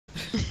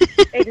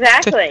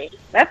Exactly.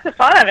 That's the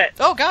fun of it.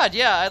 Oh God,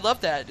 yeah, I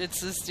love that.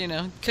 It's just,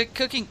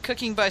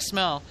 cooking by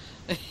smell.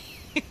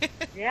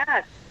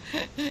 Yeah.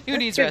 Who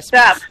needs good recipes?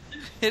 stuff.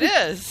 It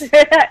is.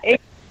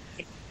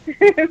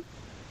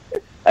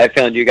 I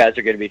found you guys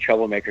are going to be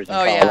troublemakers in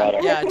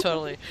Colorado. Yeah,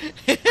 totally.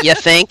 You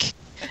think?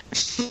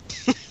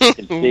 I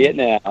can see it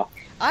now.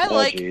 I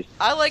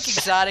like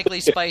exotically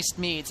spiced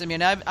meats. I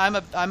mean, I'm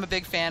a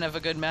big fan of a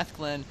good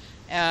mezclin,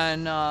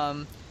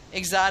 and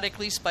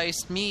exotically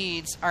spiced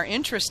meads are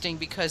interesting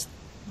because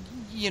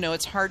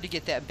it's hard to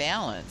get that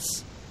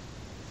balance,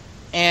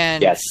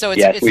 and so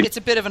it's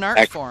a bit of an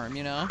art form,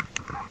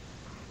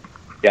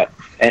 Yeah,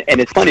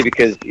 and it's funny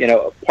because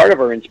part of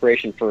our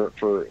inspiration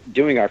for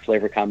doing our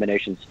flavor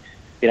combinations,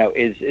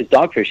 is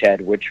Dogfish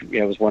Head, which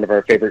was one of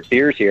our favorite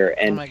beers here,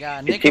 and oh my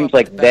God, it seems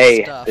like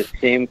they have the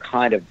same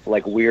kind of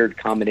like weird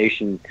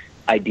combination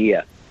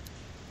idea.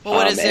 Well,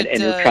 what is it?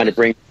 And we're trying to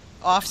bring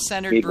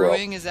off-centered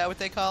brewing. Is that what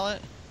they call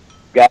it?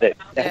 Got it.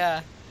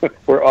 Yeah.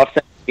 We're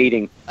off-centered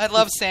eating. I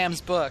love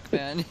Sam's book,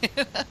 man.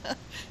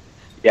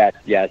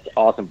 Yes,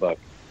 awesome book.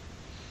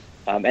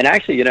 And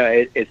actually,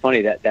 it's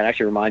funny that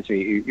actually reminds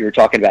me. You were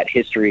talking about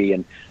history,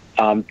 and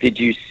did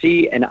you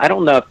see? And I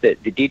don't know if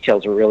the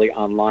details are really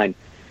online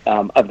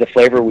of the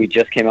flavor we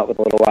just came out with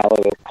a little while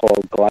ago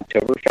called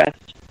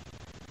Glocktoberfest.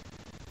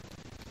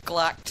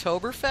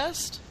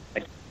 Glocktoberfest?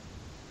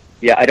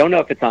 Yeah, I don't know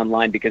if it's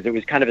online because it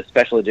was kind of a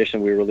special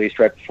edition we released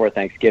right before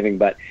Thanksgiving.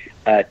 But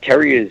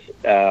Terri is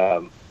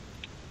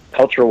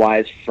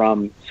culture-wise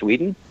from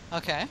Sweden.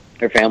 Okay.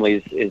 Her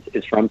family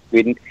is from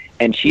Sweden,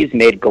 and she's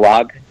made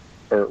glögg,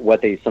 or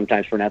what they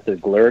sometimes pronounce as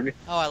glurg.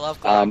 Oh, I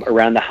love glögg.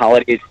 Around the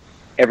holidays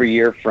every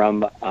year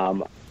from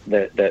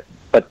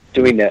but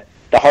doing the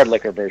hard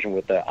liquor version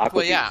with the aqua.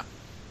 Well,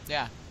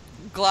 yeah.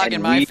 Glögg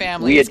in my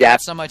family has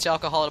got so much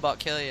alcohol it'll about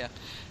kill you.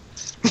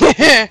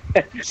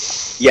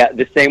 Yeah,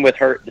 the same with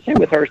her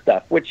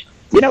stuff, which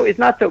is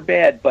not so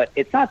bad, but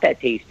it's not that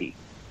tasty.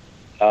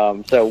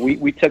 So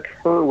we took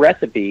her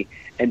recipe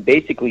and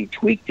basically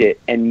tweaked it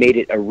and made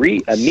it a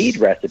mead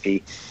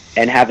recipe,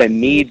 and have a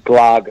mead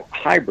glögg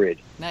hybrid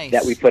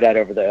that we put out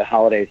over the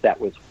holidays. That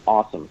was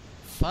awesome.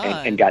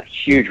 Fun. And got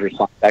huge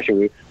response.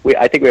 Actually,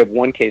 I think we have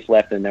one case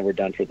left, and then we're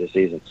done for the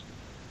season.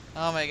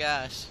 Oh my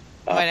gosh!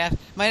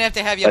 Might have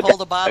to have you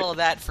hold a bottle of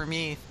that for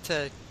me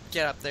to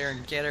get up there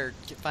and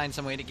find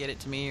some way to get it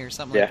to me or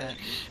something like that.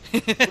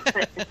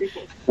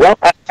 Well,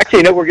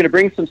 actually, we're going to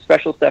bring some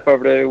special stuff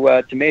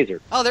over to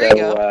Mazer. Oh, there you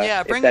go.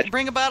 Yeah,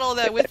 bring a bottle of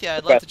that with you.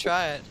 I'd love to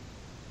try it.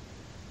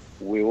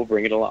 We will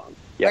bring it along.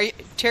 Yep.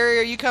 Terri,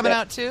 are you coming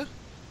out too?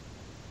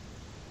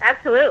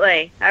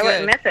 Absolutely. I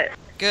wouldn't miss it.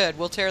 Good.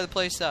 We'll tear the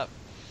place up.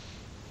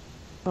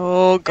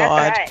 Oh,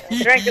 God. That's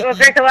all right. We'll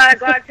drink a lot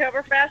of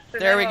Glocktoberfest.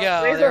 There we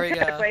go.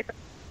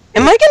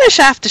 Am I going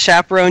to have to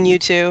chaperone you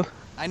two?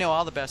 I know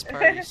all the best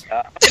parties.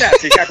 I'm going to have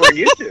to chaperone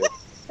you two.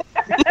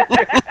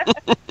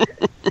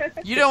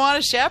 You don't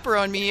want to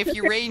chaperone me. If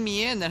you rein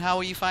me in, then how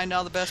will you find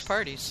all the best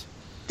parties?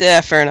 Yeah,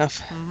 fair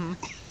enough. Mm-hmm.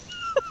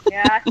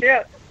 Yeah,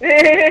 true.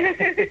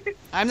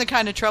 I'm the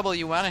kind of trouble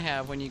you want to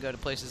have when you go to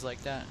places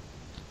like that.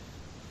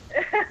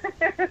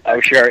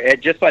 Oh, sure.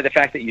 Just by the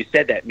fact that you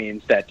said that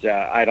means that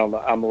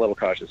I'm a little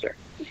cautious there.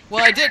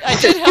 Well, I did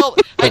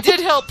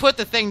help put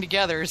the thing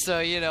together, so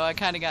I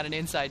kind of got an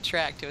inside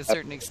track to a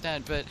certain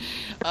extent, but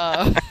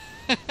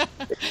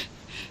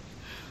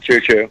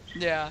True.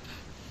 Yeah.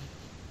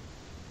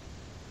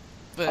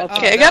 But,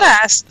 okay, I gotta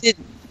ask,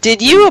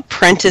 did you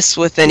apprentice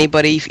with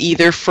anybody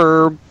either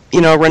for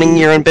running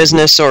your own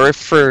business or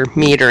for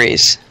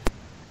meaderies?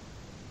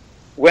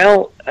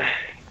 Well,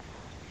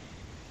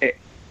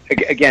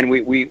 again,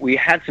 we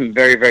had some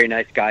very, very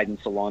nice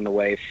guidance along the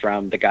way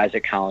from the guys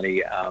at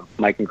Colony.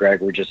 Mike and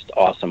Greg were just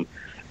awesome.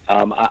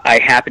 I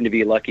happened to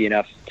be lucky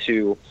enough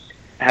to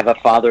have a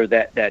father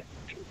that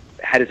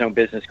had his own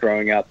business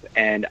growing up,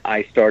 and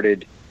I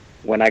started,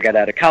 when I got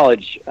out of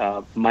college,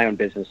 my own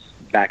business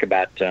back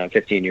about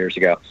 15 years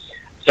ago.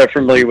 So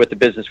familiar with the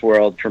business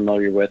world,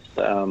 familiar with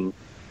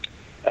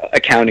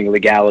accounting,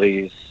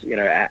 legalities,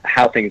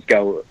 how things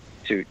go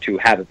to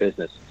have a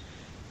business.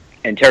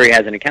 And Terri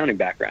has an accounting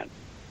background.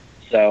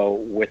 So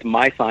with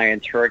my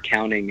science, her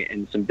accounting,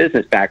 and some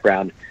business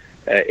background,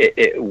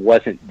 it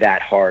wasn't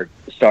that hard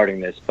starting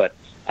this. But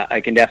I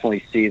can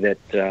definitely see that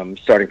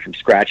starting from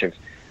scratch of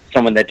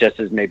someone that just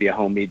is maybe a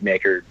home mead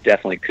maker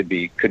definitely could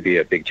be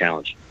a big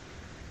challenge.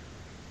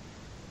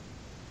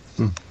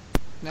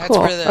 That's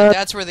cool.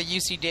 That's where the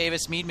UC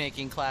Davis mead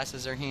making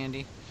classes are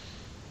handy.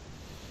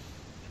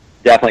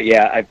 Definitely,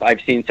 yeah.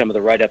 I've seen some of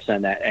the write-ups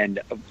on that, and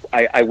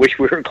I wish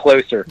we were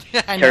closer.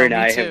 Terri and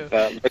I have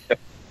looked up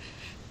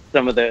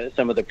some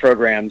of the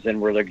programs, and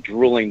we're like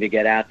drooling to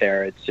get out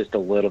there. It's just a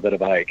little bit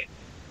of a hike.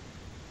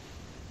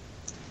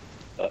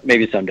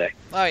 Maybe someday.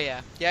 Oh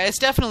yeah, it's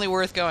definitely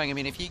worth going. I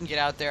mean, if you can get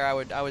out there,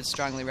 I would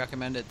strongly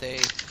recommend it.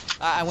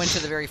 I went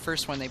to the very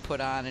first one they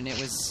put on, and it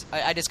was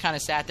I just kind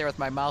of sat there with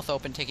my mouth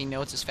open, taking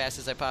notes as fast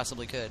as I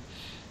possibly could.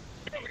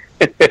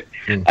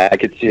 I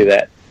could see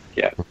that.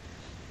 Yeah.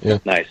 Yeah.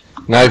 Nice.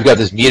 Now you've got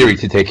this meadery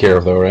to take care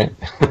of, though, right?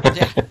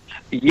 Yeah.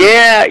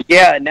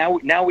 Yeah.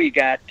 Now we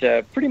got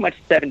pretty much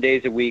 7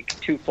 days a week,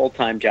 2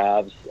 full-time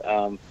jobs.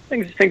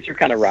 Things are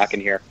kind of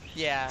rocking here.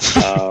 Yeah.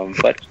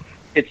 But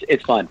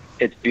it's fun.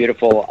 It's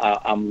beautiful.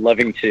 I'm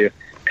loving to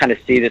kind of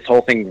see this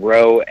whole thing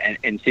grow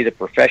and see the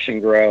profession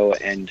grow,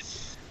 and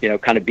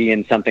kind of be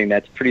in something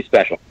that's pretty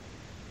special.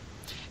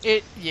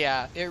 It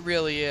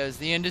really is.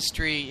 The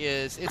industry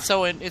is. It's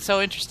so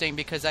interesting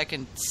because I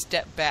can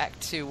step back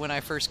to when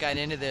I first got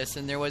into this,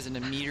 and there wasn't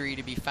a meadery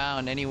to be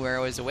found anywhere.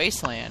 It was a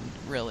wasteland,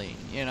 really.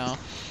 I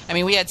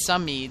mean, we had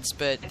some meads,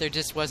 but there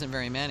just wasn't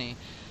very many,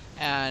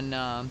 and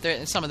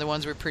some of the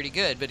ones were pretty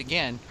good, but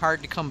again,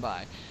 hard to come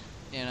by.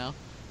 Yep.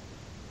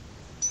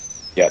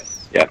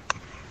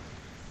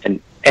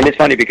 And it's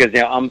funny because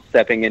I'm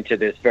stepping into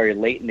this very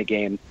late in the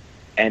game.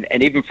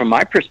 And even from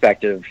my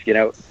perspective,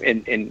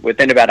 in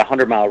within about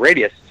 100-mile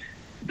radius,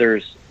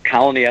 there's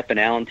Colony up in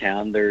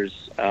Allentown,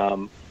 there's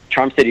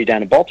Charm City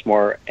down in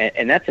Baltimore,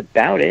 and that's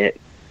about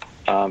it.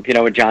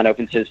 When John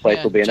opens his place,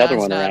 there'll be another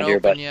one around here.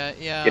 But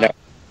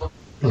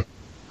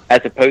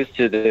as opposed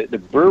to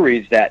the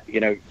breweries that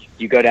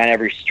you go down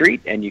every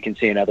street and you can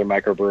see another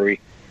microbrewery,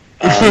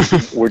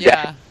 we're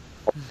definitely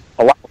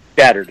a lot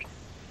scattered.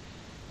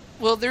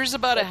 Well, there's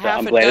about a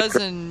half a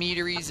dozen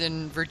meaderies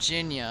in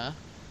Virginia.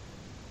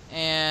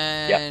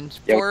 And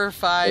 4 or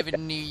 5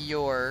 in New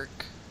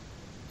York,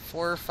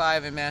 4 or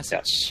 5 in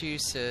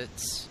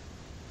Massachusetts.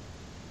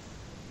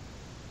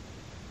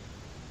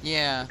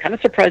 Yeah. Kind of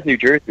surprised New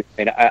Jersey.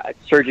 I mean,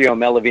 Sergio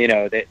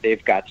Melavino,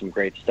 they've got some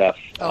great stuff.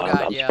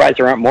 I'm surprised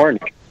there aren't more.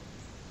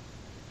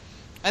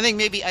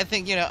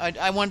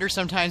 I wonder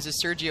sometimes if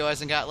Sergio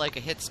hasn't got like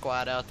a hit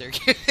squad out there.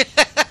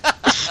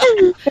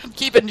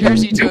 Keeping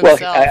Jersey to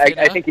himself.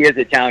 I think he is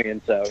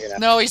Italian, so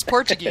No, he's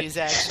Portuguese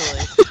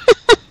actually.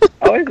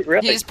 Oh, is he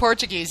really? He's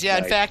Portuguese, yeah.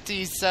 Nice. In fact,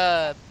 he's,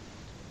 I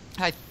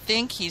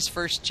think he's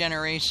first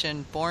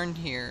generation born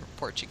here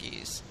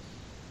Portuguese.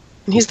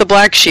 He's the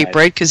black sheep,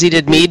 right? Because he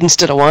did mead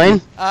instead of wine?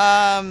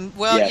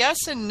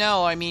 Yes and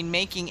no. I mean,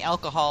 making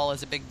alcohol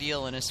is a big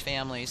deal in his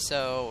family,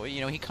 so,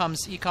 he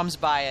comes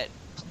by it,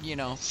 he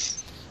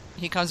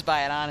comes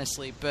by it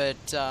honestly, but,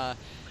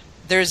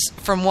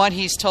 from what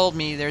he's told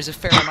me, there's a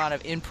fair amount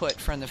of input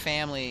from the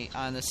family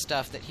on the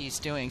stuff that he's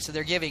doing, so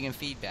they're giving him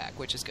feedback,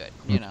 which is good,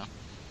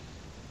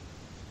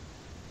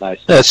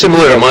 Nice. Yeah,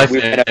 similar to my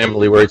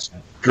family, where it's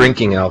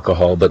drinking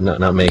alcohol but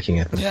not making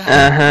it.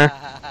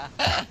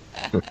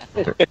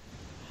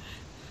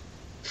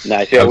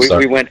 Nice. Yeah,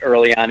 we went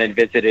early on and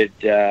visited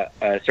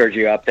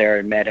Sergio up there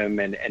and met him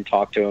and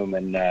talked to him.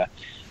 And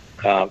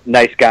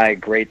nice guy,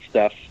 great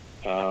stuff.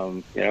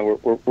 We're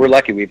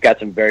lucky. We've got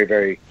some very,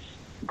 very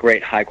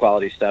great high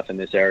quality stuff in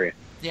this area.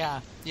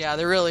 Yeah,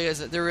 there really is.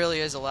 There really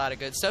is a lot of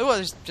good stuff. Well,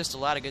 there's just a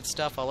lot of good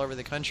stuff all over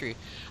the country.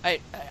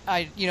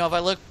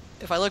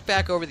 If I look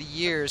back over the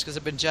years, because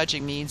I've been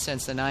judging mead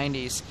since the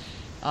 90s,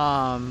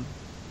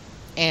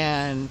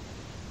 and,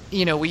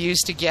 we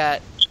used to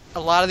get a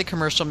lot of the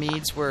commercial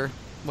meads were,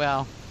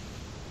 well,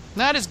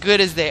 not as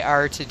good as they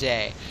are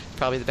today.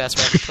 Probably the best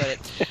way to put it.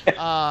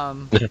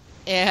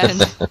 And,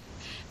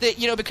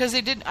 because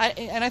they didn't,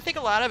 and I think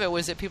a lot of it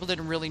was that people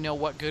didn't really know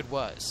what good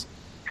was,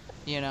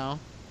 Yeah,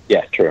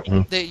 true.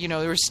 They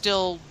were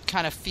still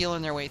kind of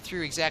feeling their way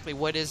through exactly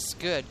what is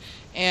good.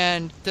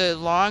 And the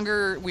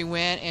longer we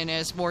went, and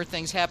as more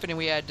things happened, and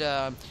we had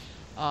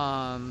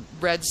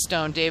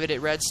David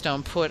at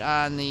Redstone put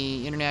on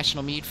the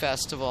International Mead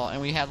Festival, and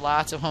we had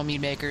lots of home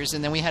mead makers,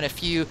 and then we had a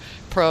few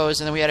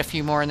pros, and then we had a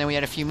few more, and then we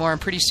had a few more,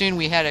 and pretty soon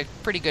we had a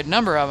pretty good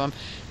number of them.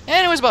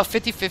 And it was about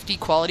 50-50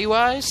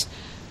 quality-wise.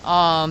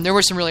 There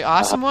were some really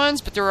awesome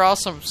ones, but there were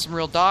also some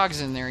real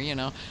dogs in there,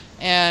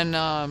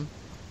 And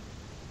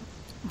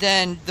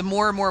then the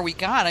more and more we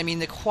got, I mean,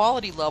 the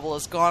quality level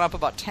has gone up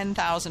about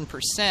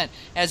 10,000%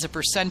 as a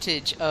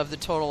percentage of the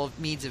total of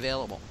meads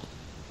available.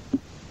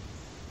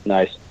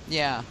 Nice.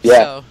 Yeah.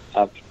 So.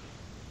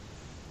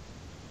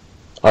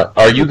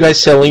 Are you guys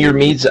selling your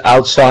meads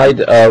outside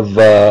of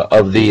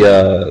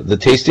the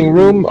tasting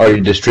room? Are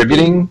you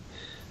distributing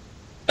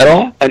at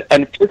all?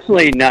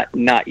 Unfortunately,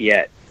 not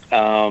yet.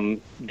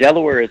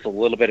 Delaware is a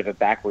little bit of a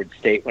backward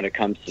state when it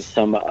comes to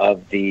some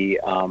of the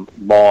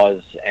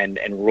laws and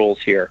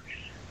rules here.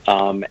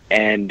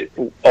 And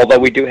although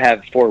we do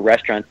have 4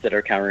 restaurants that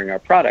are carrying our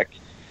product,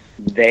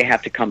 they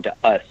have to come to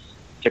us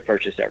to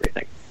purchase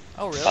everything.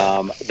 Oh,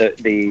 really?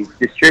 The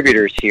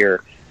distributors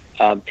here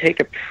take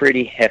a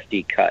pretty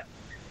hefty cut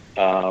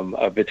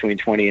of between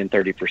 20 and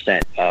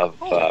 30% of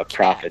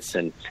profits,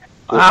 and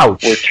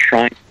we're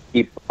trying to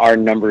keep our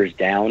numbers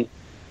down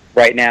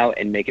right now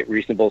and make it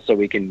reasonable so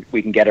we can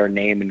get our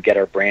name and get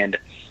our brand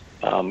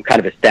kind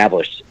of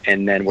established,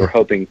 and then we're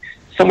hoping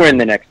somewhere in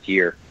the next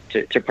year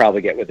to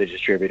probably get with a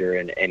distributor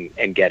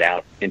and get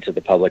out into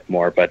the public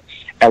more. But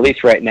at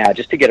least right now,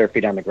 just to get our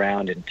feet on the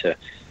ground and to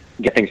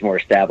get things more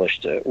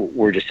established,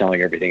 we're just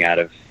selling everything out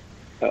of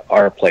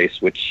our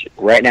place, which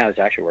right now is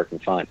actually working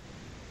fine.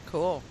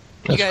 Cool.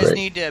 That's you guys great.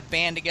 need to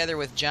band together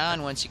with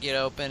John once you get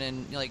open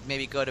and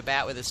maybe go to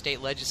bat with the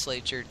state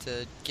legislature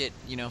to get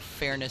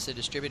fairness of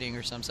distributing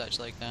or some such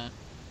like that.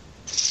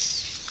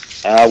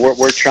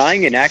 We're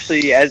trying, and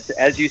actually,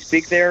 as you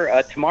speak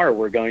there, tomorrow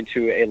we're going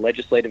to a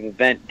legislative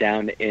event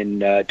down in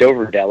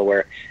Dover,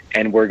 Delaware,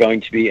 and we're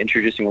going to be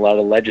introducing a lot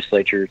of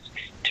legislatures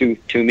to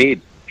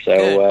Mead.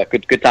 So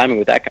good timing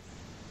with that.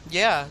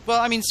 Yeah,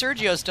 well, I mean,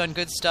 Sergio's done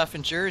good stuff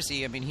in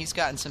Jersey. I mean, he's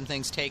gotten some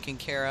things taken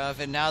care of,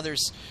 and now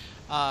there's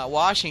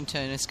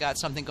Washington has got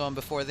something going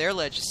before their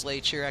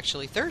legislature.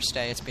 Actually,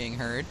 Thursday it's being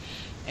heard,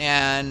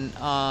 and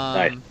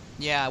nice.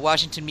 yeah,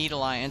 Washington Mead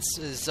Alliance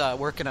is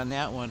working on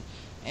that one.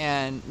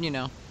 And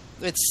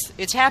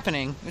it's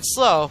happening. It's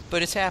slow,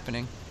 but it's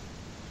happening.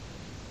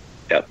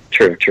 Yep,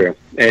 true.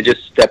 And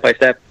just step by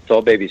step. It's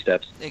all baby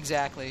steps.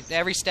 Exactly.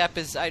 Every step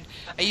is. I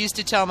used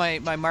to tell my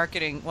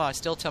marketing. Well, I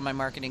still tell my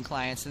marketing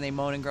clients, and they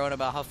moan and groan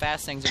about how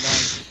fast things are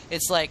going.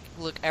 It's like,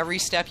 look, every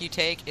step you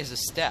take is a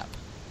step.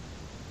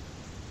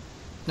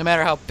 No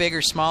matter how big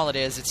or small it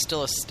is, it's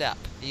still a step.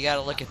 You got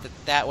to look at it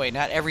that way.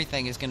 Not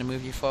everything is going to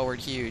move you forward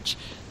huge,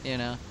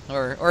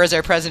 or as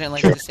our president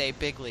likes to say,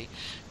 bigly.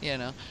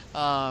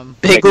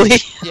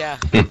 Bigly? Yeah.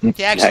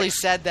 He actually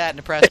said that in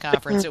a press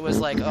conference. It was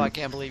like, oh, I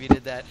can't believe you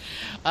did that.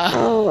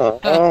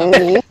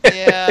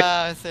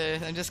 Yeah, so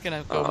I'm just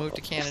going to go move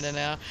to Canada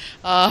now.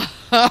 I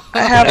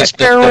have a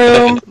spare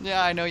room.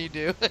 Yeah, I know you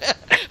do.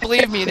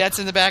 Believe me, that's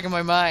in the back of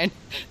my mind.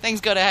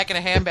 Things go to heck in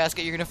a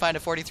handbasket, you're going to find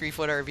a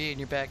 43-foot RV in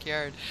your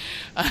backyard.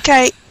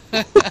 Okay.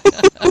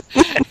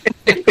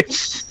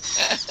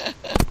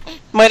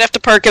 Might have to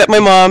park it at my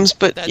mom's,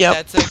 but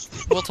yeah.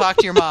 We'll talk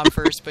to your mom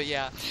first, but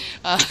yeah.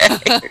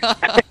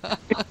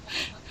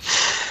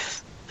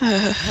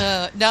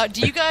 Now,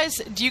 do you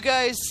guys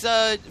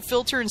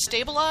filter and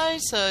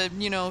stabilize?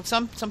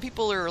 Some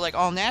people are like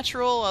all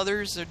natural,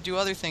 others do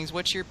other things.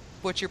 What's your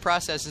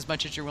process, as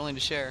much as you're willing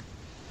to share?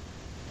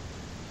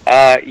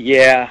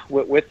 Yeah,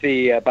 with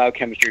the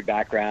biochemistry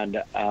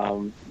background,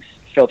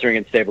 filtering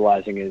and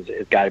stabilizing is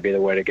got to be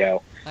the way to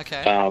go.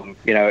 Okay.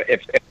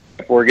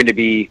 If we're going to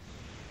be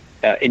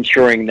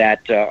ensuring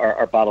that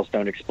our bottles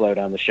don't explode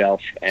on the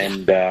shelf,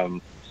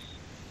 and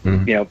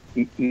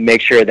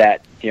make sure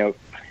that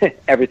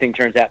everything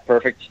turns out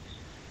perfect,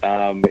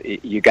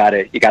 you got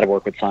to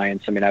work with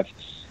science. I mean, I've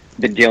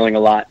been dealing a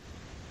lot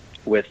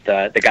with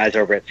the guys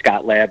over at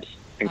Scott Labs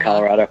in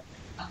Colorado,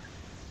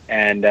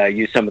 and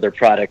use some of their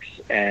products,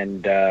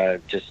 and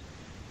just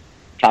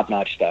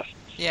top-notch stuff.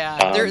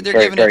 Yeah, they're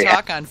giving a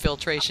talk on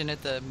filtration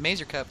at the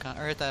Mazer Cup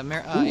or at the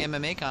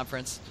MMA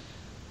conference.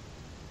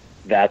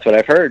 That's what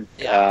I've heard.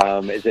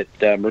 Yeah. Is it?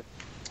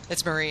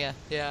 It's Maria.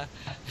 Yeah.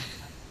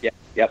 Yeah.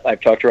 Yep.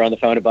 I've talked to her on the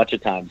phone a bunch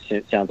of times.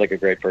 It sounds like a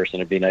great person.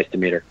 It'd be nice to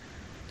meet her.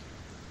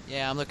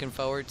 Yeah, I'm looking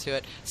forward to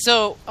it.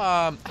 So,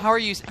 how are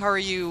you?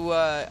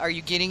 Are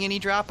you getting any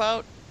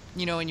dropout?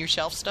 In your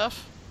shelf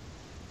stuff?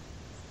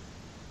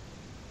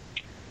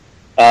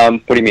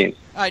 What do you mean?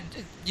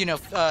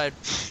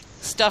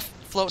 Stuff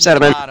floating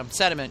Sediment. to the bottom.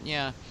 Sediment.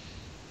 Yeah.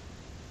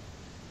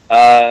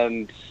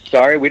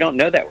 Sorry, we don't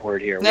know that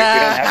word here. We don't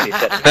have any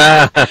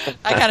sediment.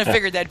 I kind of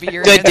figured that'd be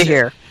your Good answer. to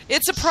hear.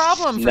 It's a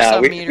problem for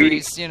some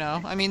meaderies,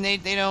 I mean, they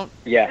don't.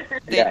 Yeah.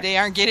 They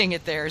aren't getting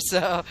it there,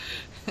 so.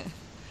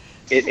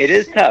 It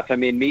is tough. I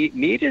mean,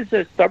 mead is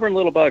a stubborn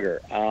little bugger.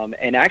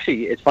 And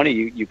actually, it's funny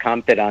you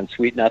commented on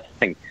Sweet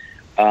Nothing.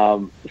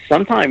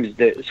 Sometimes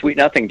the Sweet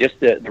Nothing, just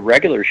the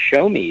regular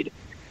show mead,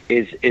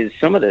 is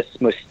some of the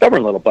most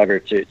stubborn little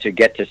bugger to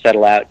get to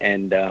settle out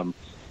and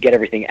get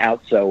everything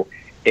out. So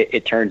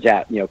it turns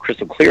out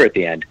crystal clear at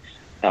the end.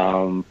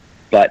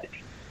 But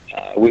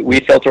we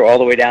filter all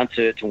the way down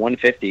to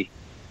 150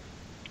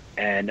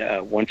 and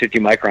 150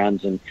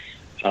 microns,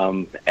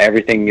 and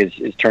everything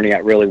is turning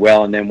out really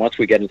well. And then once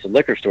we get into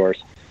liquor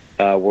stores,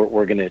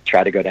 we're going to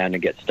try to go down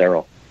and get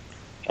sterile.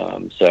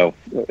 So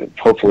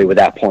hopefully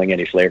without pulling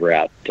any flavor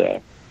out,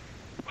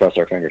 cross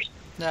our fingers.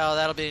 No,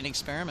 that'll be an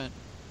experiment.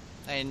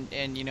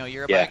 And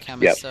you're a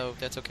biochemist, so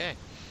that's okay.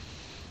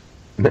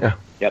 Yeah.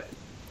 Yep.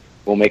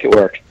 We'll make it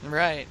work.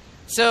 Right.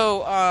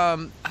 So,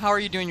 how are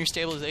you doing your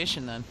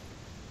stabilization then?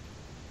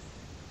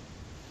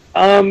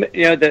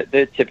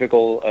 The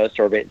typical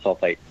sorbate and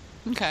sulfate.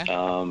 Okay.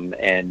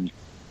 And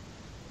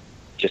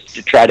just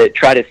to try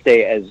to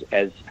stay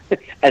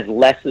as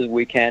less as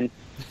we can,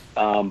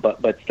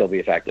 but still be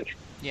effective.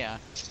 Yeah.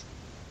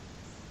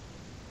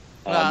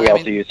 We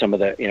also use some of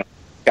the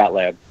Scott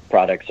Lab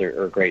products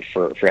are great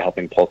for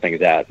helping pull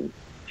things out. And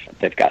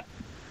they've got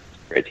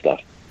great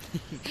stuff.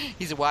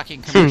 He's a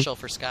walking commercial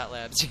for Scott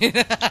Labs.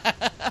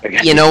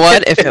 You know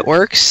what? If it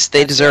works,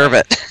 they deserve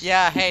it.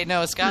 Yeah, hey,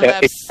 no, Scott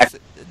Labs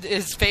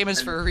is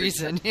famous for a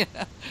reason.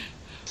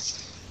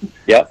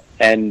 Yep,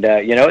 and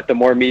the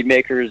more mead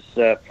makers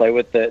play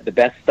with the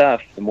best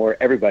stuff, the more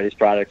everybody's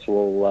products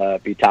will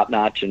be top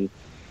notch, and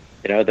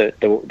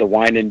the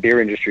wine and beer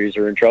industries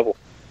are in trouble.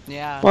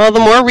 Yeah. Well, the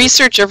more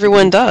research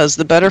everyone does,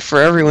 the better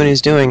for everyone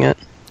who's doing it.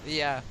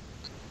 Yeah.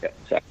 Yep,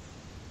 exactly.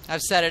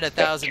 I've said it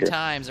 1,000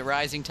 times. A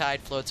rising tide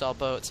floats all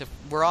boats. If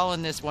we're all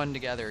in this one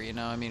together,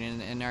 I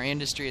mean, and our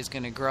industry is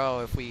going to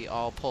grow if we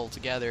all pull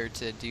together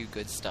to do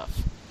good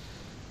stuff.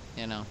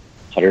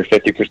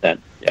 150%.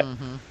 Yeah.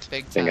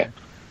 Big time.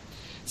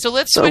 So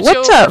let's So switch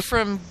what's over up?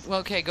 from. Well,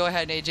 okay, go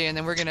ahead, AJ, and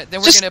then we're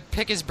gonna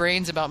pick his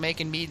brains about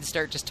making mead and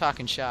start just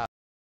talking shop.